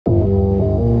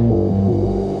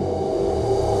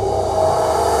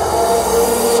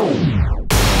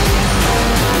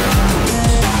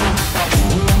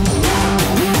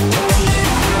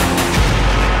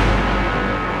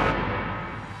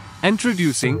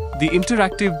Introducing the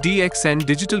interactive DXN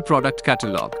Digital Product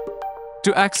Catalogue.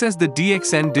 To access the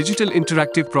DXN Digital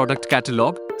Interactive Product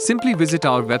Catalogue, simply visit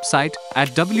our website at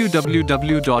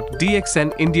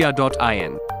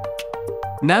www.dxnindia.in.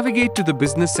 Navigate to the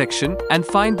Business section and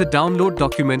find the Download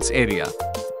Documents area.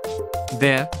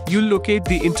 There, you'll locate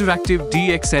the interactive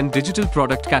DXN Digital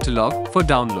Product Catalogue for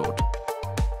download.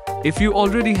 If you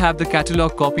already have the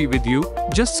catalog copy with you,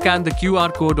 just scan the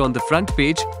QR code on the front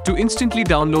page to instantly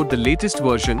download the latest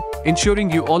version,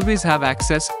 ensuring you always have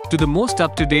access to the most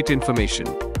up-to-date information.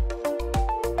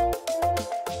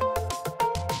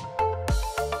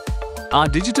 Our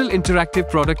digital interactive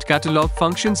product catalog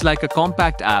functions like a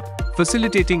compact app,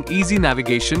 facilitating easy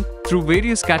navigation through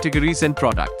various categories and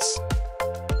products.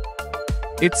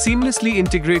 It seamlessly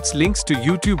integrates links to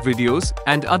YouTube videos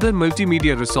and other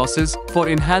multimedia resources for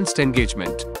enhanced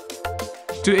engagement.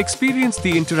 To experience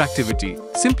the interactivity,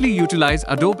 simply utilize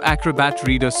Adobe Acrobat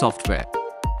Reader software.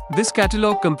 This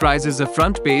catalog comprises a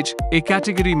front page, a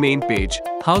category main page,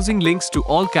 housing links to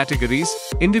all categories,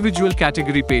 individual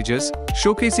category pages,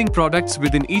 showcasing products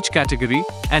within each category,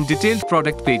 and detailed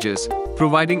product pages,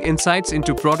 providing insights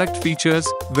into product features,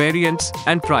 variants,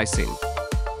 and pricing.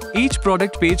 Each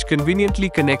product page conveniently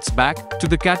connects back to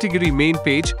the category main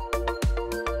page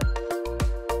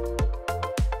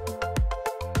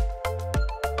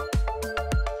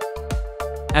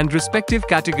and respective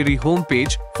category home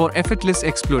page for effortless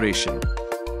exploration.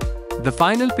 The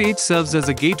final page serves as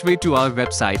a gateway to our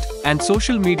website and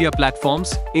social media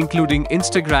platforms, including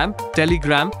Instagram,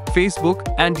 Telegram,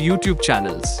 Facebook, and YouTube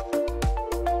channels.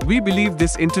 We believe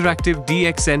this interactive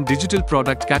DXN digital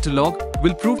product catalog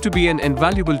will prove to be an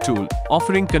invaluable tool,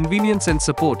 offering convenience and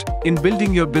support in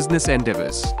building your business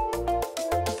endeavors.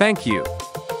 Thank you.